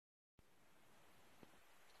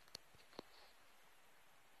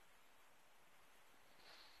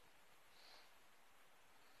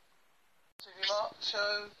TV Mark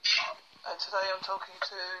show, and today I'm talking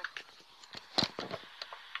to...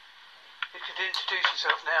 You can introduce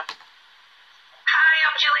yourself now. Hi,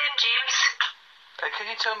 I'm Jillian James. Can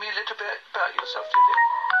you tell me a little bit about yourself, Jillian?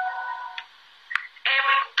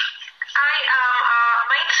 I am a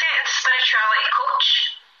mindset and spirituality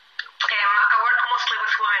coach. I work mostly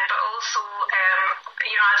with women, but also,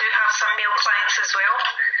 I do have some male clients as well.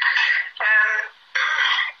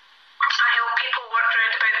 I help people work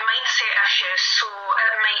around about mindset issues, so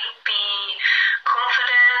it might be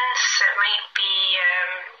confidence, it might be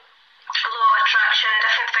law of attraction,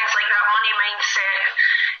 different things like that, money mindset.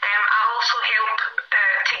 I also help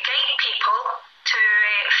to guide people to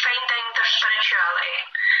finding their spirituality,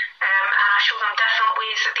 and I show them different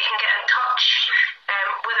ways that they can get in touch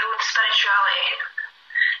with their own spirituality.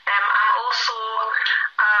 I'm also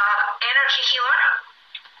an energy healer.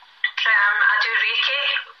 I do Reiki,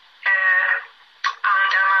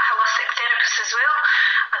 and I'm a holistic therapist as well.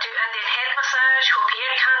 I do Indian head massage, Hopi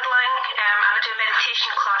air candling, and I do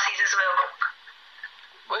meditation classes as well.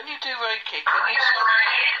 When you do Reiki, can you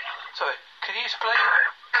explain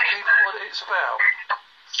to people what it's about?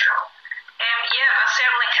 Yeah, I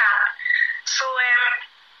certainly can. So,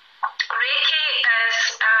 Reiki is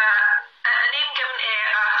a name given to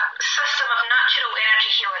a system of natural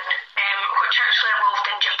energy healing, which actually evolved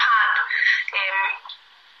in Japan in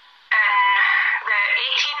the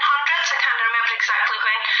 1800s. I can't remember exactly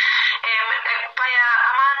when, by a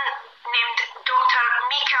man named Dr.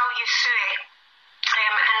 Mikao Usui.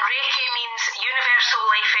 And Reiki means universal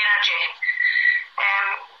life energy.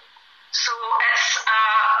 So it's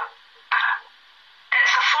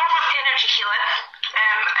a form of energy healing.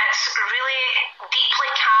 It's really deeply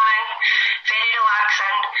calming, very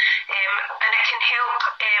relaxing, and it can help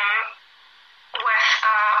with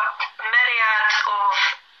a myriad of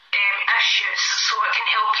issues. So it can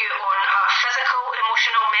help you on a physical,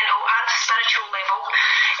 emotional, mental and spiritual level.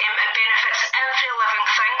 It benefits every living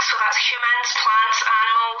thing, so that's humans, plants,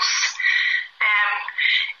 animals,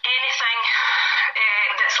 anything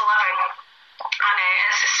that's living. And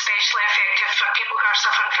it's especially effective for people who are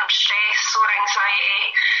suffering from stress or anxiety,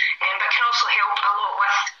 but can also help a lot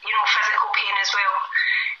with, physical pain as well.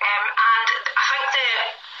 And I think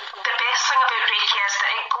the best thing about Reiki is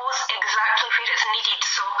that it goes exactly where it's needed.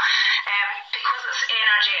 So because it's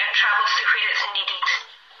energy, it travels to where it's needed.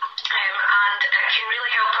 And it can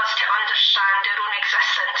really help us to understand our own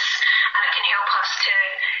existence, and it can help us to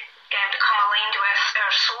become aligned with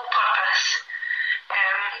our soul purpose.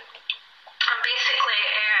 And basically,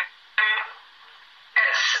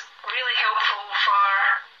 it's really helpful for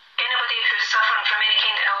anybody who's suffering from any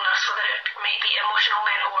kind of illness, whether it might be emotional,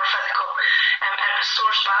 mental or physical. It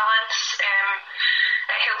restores balance.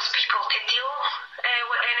 It helps people to deal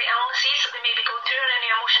with any illnesses that they may be going through or any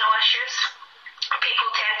emotional issues. People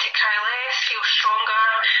tend to cry less, feel stronger,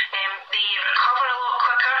 they recover a lot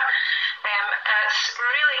quicker. It's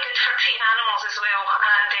really good for treating animals as well,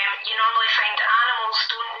 and you normally find that animals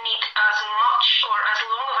don't need as much or as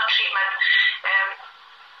long of a treatment,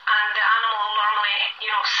 and the animal will normally,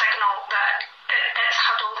 signal that it's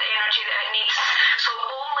had all the energy that it needs. So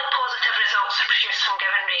only positive results are produced from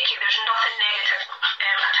giving Reiki. There's nothing negative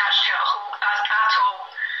attached to it at all.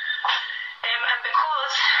 And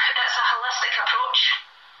because it's a holistic approach,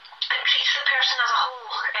 it treats the person as a whole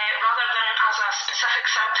rather than as a specific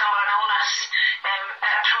symptom or an illness.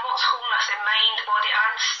 It promotes wholeness in mind, body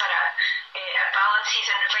and spirit. It balances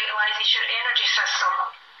and revitalises your energy system.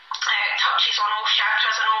 It touches on all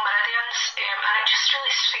chakras and all meridians, and it just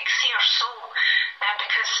really speaks to your soul,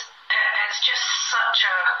 because it is just such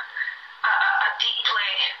a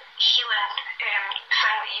deeply healing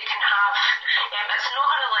thing that you can have. It's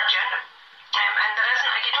not a religion. And there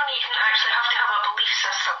isn't, you don't even actually have to have a belief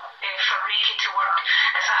system for Reiki to work.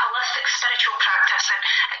 It's a holistic spiritual practice, and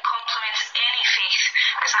it complements any faith.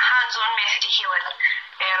 It's a hands-on method of healing,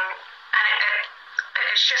 and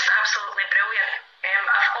it's just absolutely brilliant.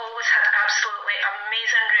 I've always had absolutely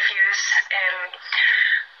amazing reviews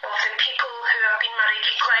of the people who have been my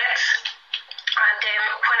Reiki clients. And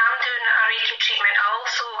when I'm doing a Reiki treatment, I'll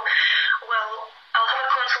have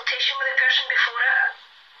a consultation with the person before it.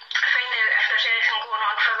 Find out if there's anything going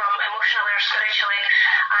on for them emotionally or spiritually,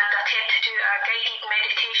 and I tend to do a guided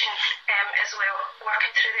meditation as well,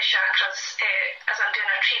 working through the chakras as I'm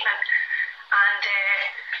doing a treatment. And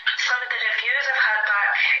some of the reviews I've had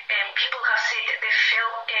back, people have said that they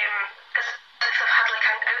felt as if they've had like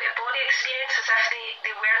an out-of-body experience, as if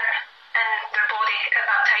they weren't in their body at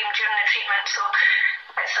that time during the treatment. So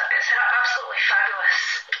it's absolutely fabulous.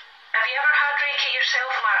 Have you ever had Reiki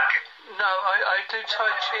yourself, Mark? No, I do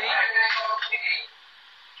Tai Chi.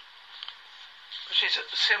 Which is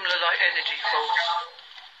similar like energy force.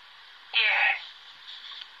 Yeah.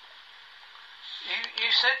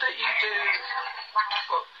 You said that you do.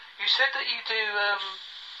 Well, you said that you do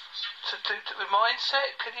with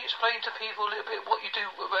mindset. Can you explain to people a little bit what you do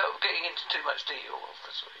without getting into too much detail,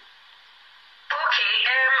 obviously? Okay.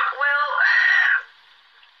 Well,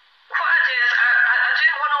 what I do is I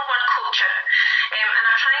do one-on-one coaching, and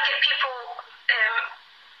I try and get people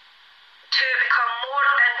to become more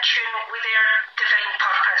in tune with their divine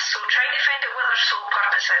purpose. So trying to find out what their soul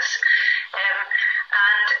purpose is.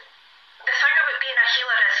 And the thing about being a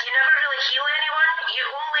healer is you never really heal anyone. You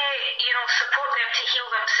only, support them to heal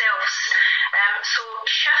themselves. So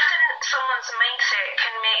shifting someone's mindset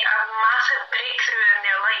can make a massive breakthrough in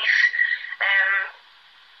their life.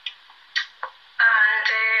 And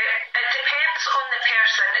it depends on the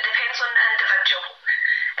person. It depends on the individual.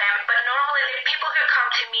 But normally the people who come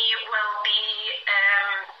to me will be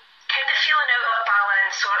kind of feeling out of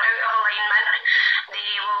balance or out of alignment.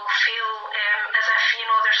 They will feel as if,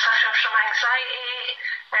 they're suffering from anxiety.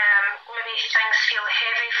 Maybe things feel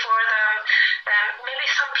heavy for them. Maybe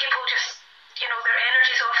some people just, their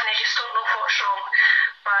energy's off and they just don't know what's wrong.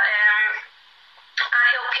 But I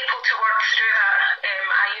help people to work through that.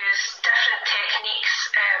 I use different techniques,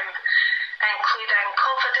 including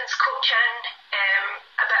confidence coaching,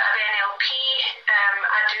 a bit of NLP.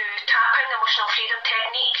 I do tapping, emotional freedom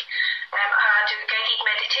technique. I do guided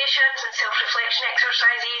meditations and self-reflection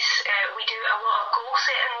exercises. We do a lot of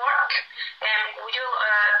goal-setting work. We do a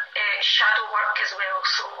lot of shadow work as well,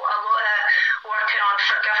 so a lot of working on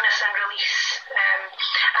forgiveness and release.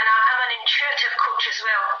 And I'm an intuitive coach as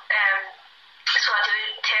well. So I do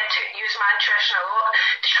tend to use my intuition a lot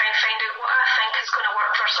to try and find out what I think is going to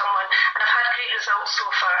work for someone, and I've had great results so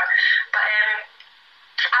far. But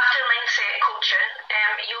after mindset coaching,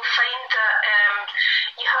 you'll find that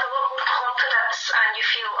you have a lot more confidence and you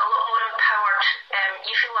feel a lot more empowered.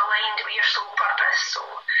 You feel aligned with your soul purpose, so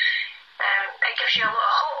it gives you a lot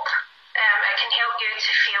of hope. It can help you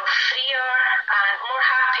to feel freer and more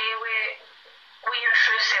happy with your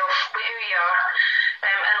true self, with who you are,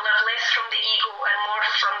 and live less from the ego and more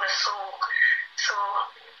from the soul. So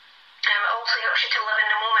it also helps you to live in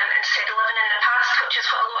the moment instead of living in the past, which is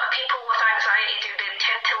what a lot of people with anxiety do. They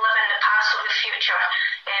tend to live in the past or the future,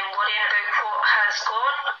 worrying about what has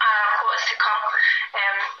gone or what is to come.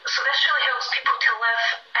 So this really helps people to live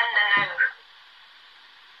in the now.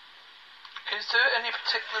 Is there any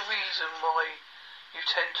particular reason why you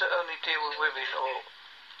tend to only deal with women,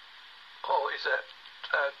 or is that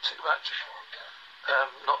too much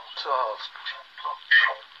not to ask?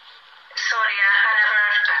 Sorry,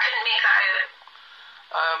 I couldn't make that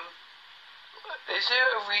out. Is there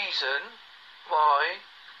a reason why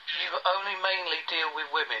you only mainly deal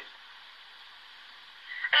with women?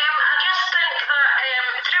 I just think that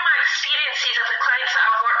through my experiences of the clients that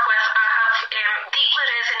I've worked with, I have deeply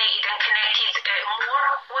resonated and connected more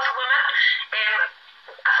with women.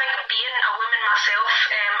 I think being a woman myself,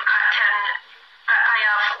 I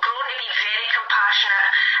have grown to be very compassionate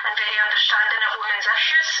and very understanding of women's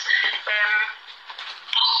issues.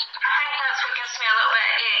 I think that's what gives me a little bit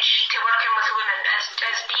of edge to working with women,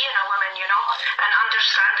 is being a woman, and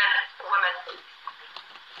understanding women.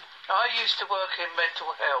 I used to work in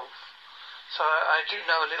mental health, so I do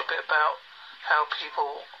know a little bit about how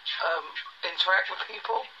people interact with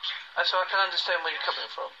people, and so I can understand where you're coming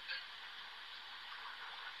from.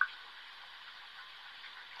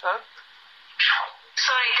 Huh?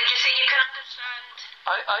 Sorry, did you say you can understand?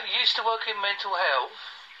 I used to work in mental health.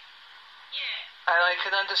 Yeah. And I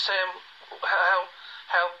can understand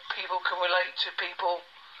how people can relate to people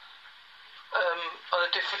on a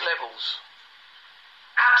different levels.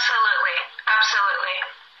 Absolutely.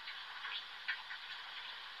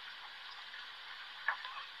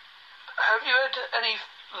 Have you had any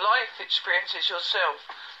life experiences yourself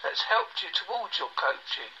that's helped you towards your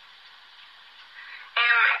coaching?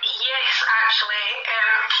 Yes, actually.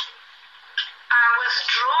 I was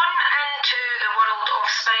drawn into the world of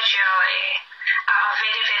spirituality at a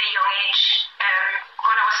very, very young age.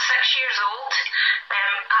 When I was 6 years old,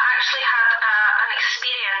 I actually had an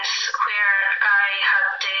experience where I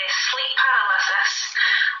had sleep paralysis,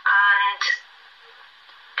 and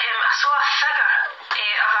I saw a figure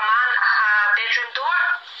of a man at a bedroom door.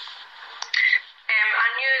 I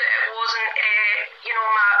knew that it wasn't,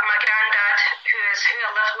 my granddad, who I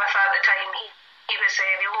lived with at the time. He was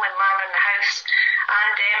the only man in the house,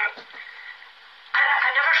 and I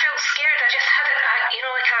never felt scared. I just had a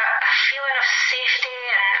feeling of safety,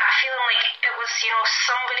 and a feeling like it was,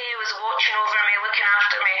 somebody was watching over me, looking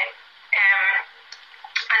after me.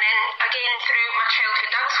 And then again through my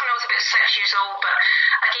childhood, that was when I was about 6 years old, but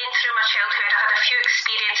again through my childhood I had a few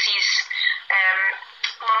experiences.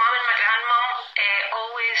 My mum and my grandmum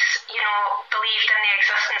always, believed in the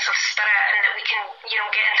existence of spirit and that we can,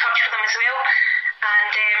 get in touch with them as well.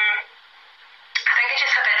 And I think I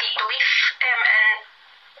just had a deep belief in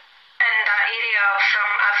that area from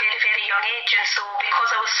a very, very young age, and so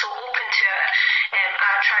because I was so open to it,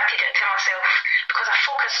 I attracted it to myself because I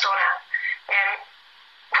focused on it,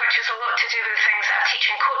 which is a lot to do with the things that I teach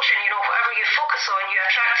in coaching. Whatever you focus on, you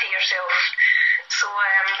attract to yourself. So,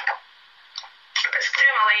 but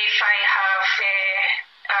through my life, I've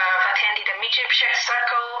attended a mediumship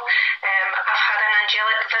circle. I've had an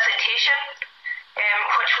angelic visitation,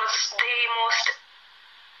 which was the most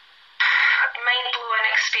mind-blowing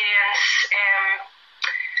experience.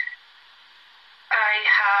 I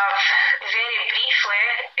have very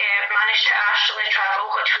briefly managed to astrally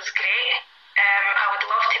travel, which was great. I would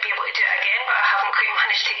love to be able to do it again, but I haven't quite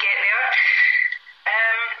managed to get there.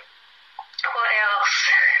 What else?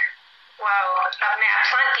 Wow, I've met a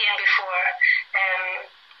plant being before.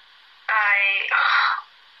 I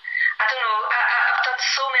don't know, I've done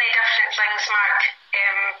so many different things, Mark.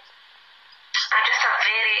 I'm just a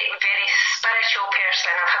very, very spiritual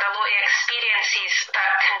person. I've had a lot of experiences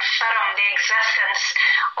that confirm the existence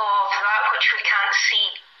of that which we can't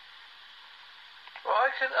see. Well,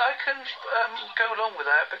 I can go along with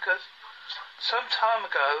that because some time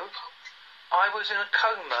ago I was in a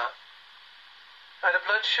coma. I had a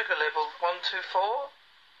blood sugar level of 124,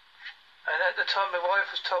 and at the time my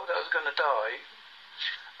wife was told that I was going to die.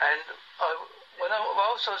 And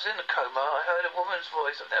whilst I was in a coma, I heard a woman's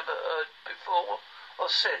voice I've never heard before or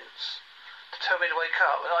since to tell me to wake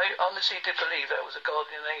up, and I honestly did believe that was a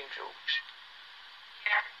guardian angel.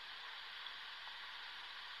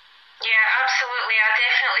 Yeah, absolutely. I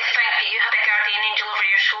definitely think that you had a guardian angel over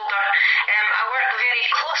your shoulder. I work very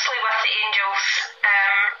closely with the angels.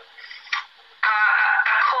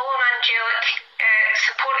 I call on angelic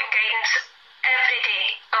support and guidance every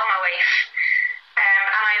day of my life. And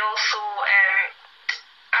I also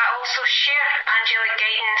share angelic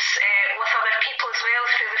guidance with other people as well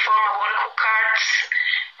through the form of oracle cards.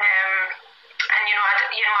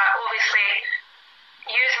 I obviously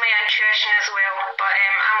use my intuition as well, but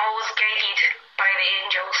I'm always guided by the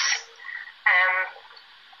angels.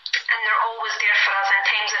 And they're always there for us in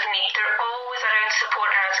times of need. They're always around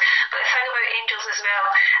supporting us. But the thing about angels as well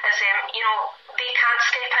is, they can't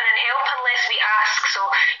step in and help unless we ask. So,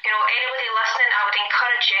 anybody listening, I would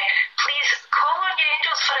encourage you, please call on your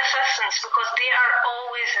angels for assistance because they are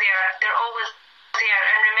always there. They're always there.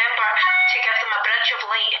 And remember to give them a bridge of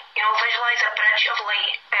light. Visualize a bridge of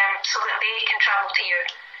light so that they can travel to you.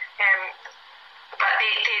 But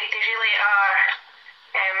they really are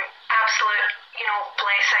absolute,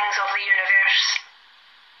 blessings of the universe.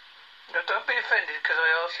 Now, don't be offended because I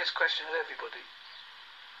ask this question of everybody.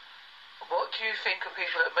 What do you think of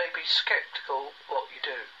people that may be sceptical what you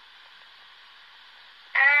do?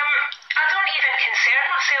 I don't even concern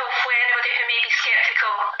myself with anybody who may be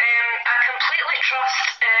sceptical. I completely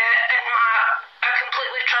trust in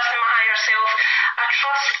my higher self. I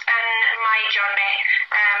trust in my journey,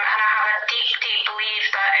 and I have a deep, deep belief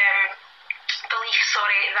that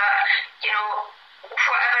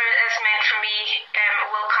whatever is meant for me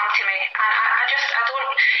will come to me. And I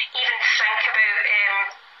don't even think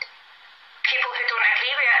about people who don't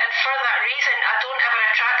agree with it, and for that reason I don't ever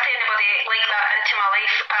attract anybody like that into my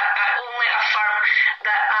life. I only affirm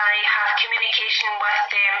that I have communication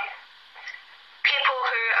with people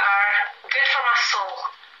who are good for my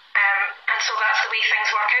soul, and so that's the way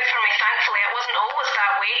things work out for me. Thankfully it wasn't always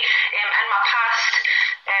that way in my past,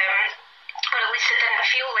 or at least it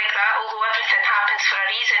didn't feel like that, although everything happens for a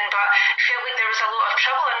reason. But I felt like there was a lot of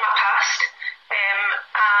trouble in my past,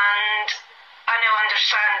 and I now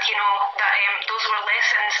understand, that those were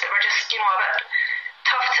lessons that were just, a bit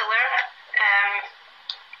tough to learn.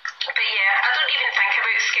 But yeah, I don't even think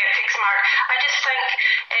about skeptics, Mark. I just think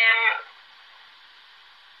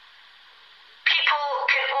people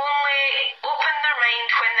can only open their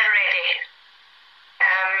mind when they're ready.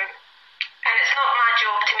 And it's not my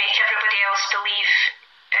job to make everybody else believe.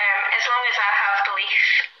 As long as I have belief,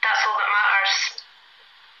 that's all that matters.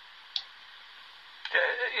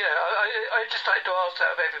 I just like to ask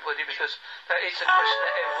that of everybody because that is the question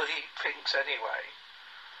that everybody thinks anyway.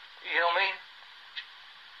 You know what I mean?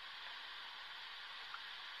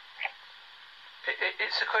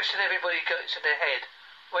 It's a question everybody gets in their head.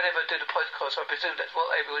 Whenever I do the podcast, I presume that's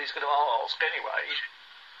what everybody's going to ask anyway.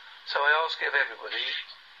 So I ask it of everybody.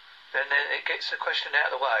 Then it gets the question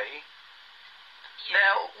out of the way.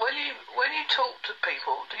 Now, when you talk to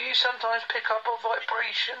people, do you sometimes pick up on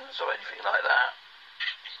vibrations or anything like that?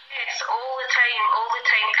 Yes, all the time.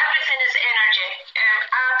 Everything is energy.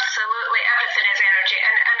 Absolutely everything is energy.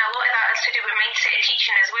 And a lot of that is to do with mindset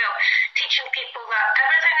teaching as well. Teaching people that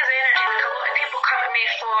everything is energy. Like, a lot of people come to me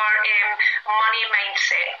for money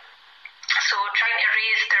mindset. So trying to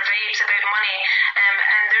raise their vibes about money.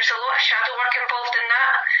 And there's a lot of shadow work involved in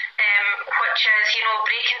that, which is,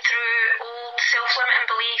 breaking through old self-limiting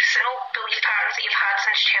beliefs and old belief patterns that you've had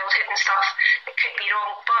since childhood and stuff that could be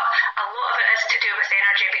wrong. But a lot of it is to do with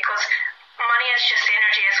energy, because money is just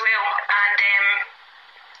energy as well. And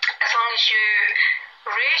as long as you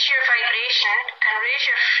raise your vibration and raise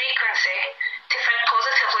your frequency to think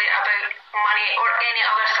positively about money or any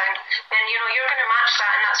other thing, then you're going to match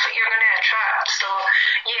that, and that's what you're going to attract. So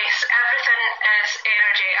yes, everything is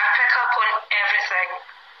energy. I pick up on everything.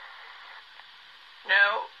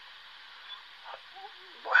 Now,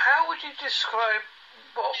 how would you describe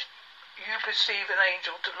what you perceive an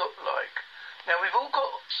angel to look like? Now, we've all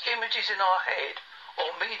got images in our head,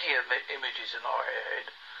 or media images in our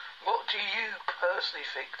head. What do you personally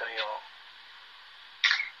think they are?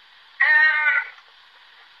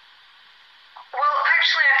 Well,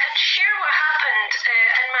 actually, I can share what happened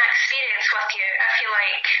in my experience with you, if you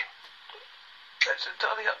like. That's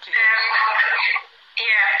entirely up to you.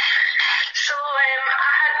 Yeah. So I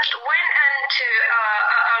had went into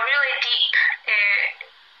a really deep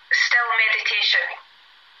still meditation,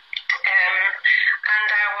 and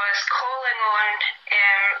I was calling on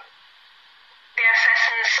the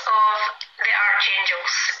assistance of the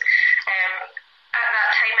archangels. At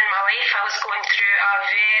that time in my life, I was going through a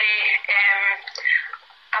very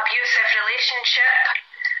abusive relationship,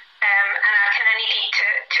 and I kind of needed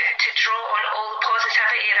to draw on all the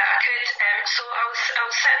positivity that I could. So I was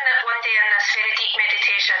sitting there one day in this very deep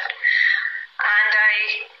meditation, and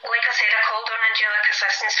like I said, I called on angelic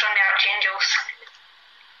assistance from the archangels.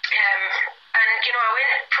 And I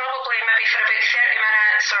went probably maybe for about 30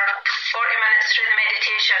 minutes or 40 minutes through the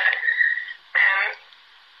meditation.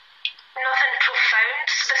 Nothing profound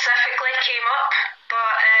specifically came up,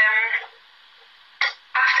 but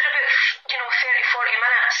after about 30-40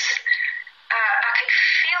 minutes, I could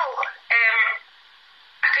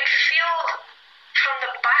feel from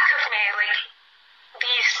the back of me like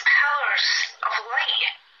these pillars of light.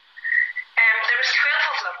 There was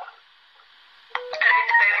 12 of them around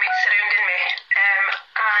about me, surrounding me,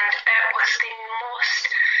 and it was the most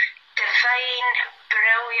divine,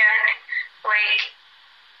 brilliant, like,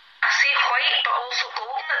 I say white but also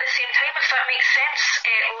golden at the same time, if that makes sense,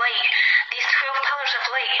 light. These 12 pillars of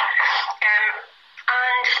light,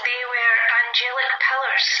 and they were angelic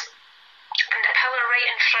pillars, and the pillar right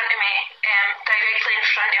in front of me, directly in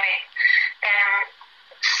front of me,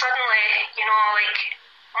 suddenly, like,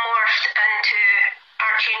 morphed into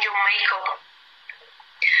Archangel Michael,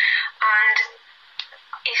 and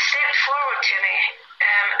he stepped forward to me,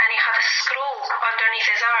 and he had a scroll underneath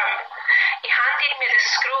his arm. He handed me the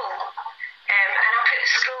scroll, and I put the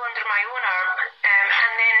scroll under my own arm,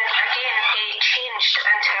 and then again he changed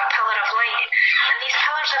into a pillar of light, and these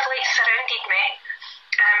pillars of light surrounded me,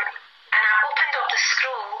 and I opened up the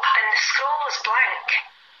scroll, and the scroll was blank,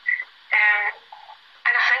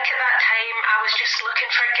 and I think at that time I was just looking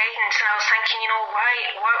for guidance, and I was thinking,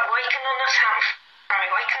 why can none of this happen for me?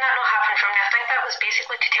 Why can that not happen for me? I think that was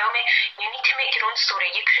basically to tell me, you need to make your own story.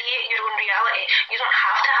 You create your own reality. You don't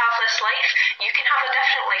have to have this life. You can have a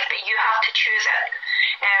different life, but you have to choose it.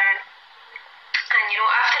 And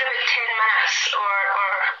after about 10 minutes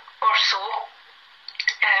or so,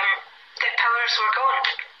 the pillars were gone.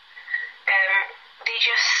 They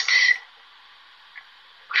just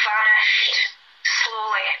vanished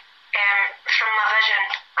slowly from my vision,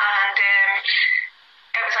 and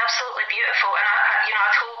it was absolutely beautiful. And I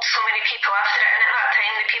told so many people after it, and at that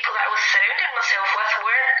time the people that I was surrounding myself with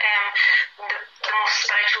weren't the most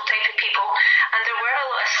spiritual type of people, and there were a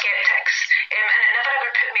lot of skeptics, and it never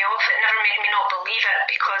ever put me off. It never made me not believe it,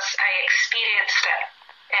 because I experienced it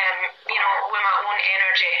with my own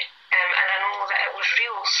energy, and I know that it was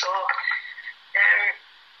real. So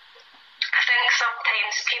I think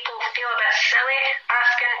sometimes people feel a bit silly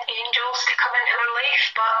asking angels to come into their life,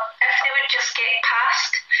 but if they would just get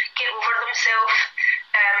over themselves,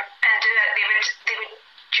 and do it, they would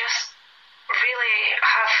just really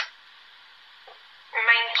have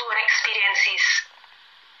mind-blowing experiences.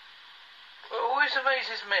 What always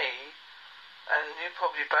amazes me, and you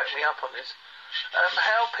probably back me up on this,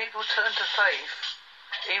 how people turn to faith,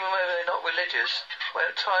 even when they're not religious, when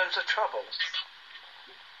at times of trouble.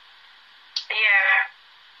 Yeah.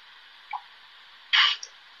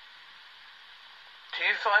 Do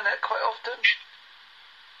you find that quite often? What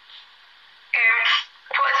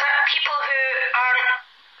is that? People who aren't...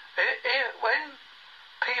 When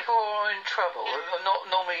people are in trouble, who are not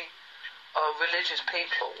normally religious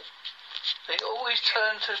people, they always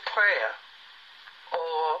turn to prayer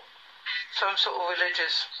or some sort of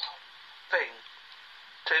religious thing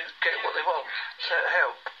to get what they want, to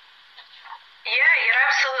help. Yeah, you're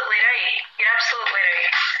absolutely right. You're absolutely right.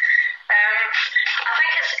 I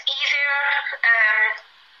think it's easier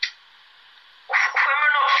when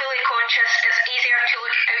we're not fully conscious. It's easier to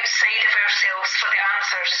look outside of ourselves for the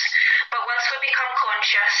answers. But once we become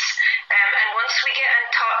conscious, and once we get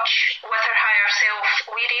in touch with our higher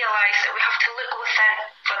self, we realise that we have to look within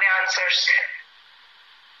for the answers.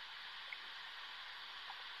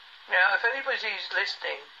 Now, if anybody's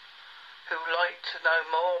listening who'd like to know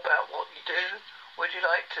more about what you do, would you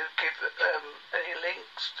like to give any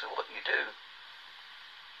links to what you do?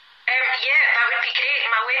 Yeah, that would be great.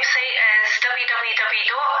 My website is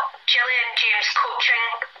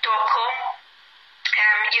www.jillianjamescoaching.com.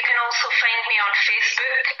 You can also find me on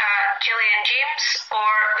Facebook at Jillian James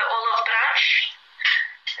or the Olive Branch.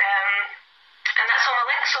 And that's all my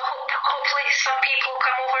links, so hopefully some people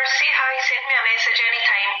come over, say hi, send me a message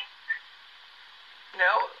anytime.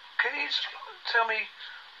 Now, can you tell me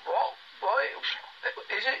why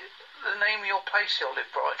is it the name of your place, the Olive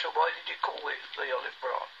Branch, or why did you call it the Olive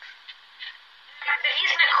Branch? The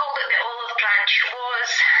reason I called it the Olive Branch was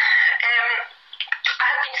I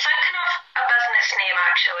had been thinking of a business name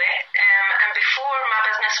actually, and before my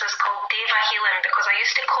business was called Deva Healing because I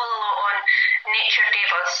used to call a lot on nature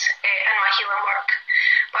devas in my healing work,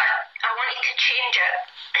 but I wanted to change it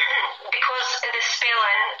because of the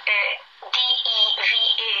spelling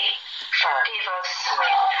D-E-V-A for devas.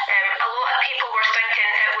 A lot of people were thinking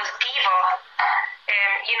it was diva,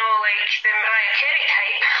 like the Mariah Carey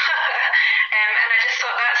type. And I just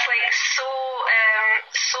thought that's like so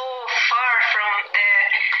far from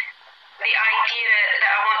the idea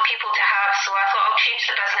that I want people to have, so I thought I'll change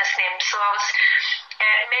the business name. So I was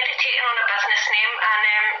meditating on a business name,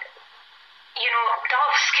 and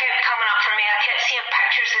doves kept coming up for me. I kept seeing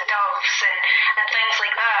pictures of doves and things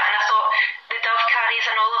like that, and I thought the dove carries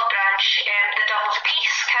an olive branch, the dove of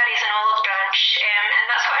peace carries an olive branch, and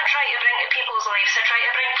that's what I try to bring to people's lives. I try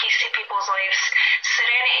to bring peace to people's lives,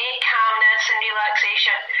 serenity, calmness and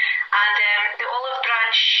relaxation, and the olive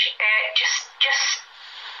branch just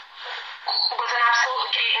was an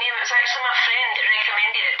absolute great name. It was actually my friend that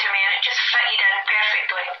recommended it to me, and it just fitted in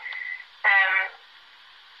perfectly.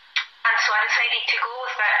 And so I decided to go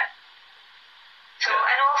with it. So,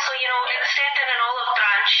 and also, extending an olive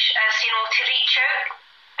branch is, to reach out,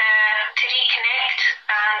 to reconnect,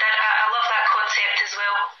 and I love that concept as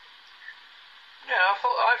well. Yeah,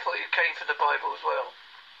 I thought you came from the Bible as well.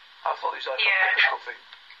 I thought it was like a biblical thing.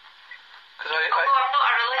 Although I'm not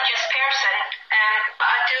a religious person, but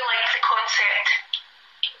I do like the concept.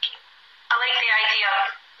 I like the idea.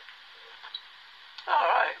 All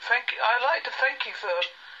right, thank you. I'd like to thank you for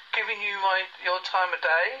giving your time of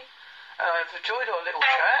day. I've enjoyed our little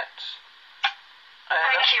chat.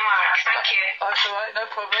 Thank you, Mark. Thank you. That's all right, no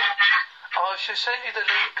problem. I shall send you the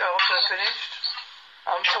link after I've finished.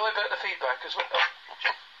 I'm sorry about the feedback as well.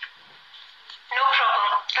 No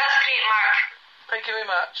problem. That's great, Mark. Thank you very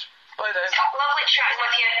much. Bye then. Lovely chatting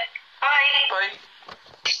with you. Bye. Bye.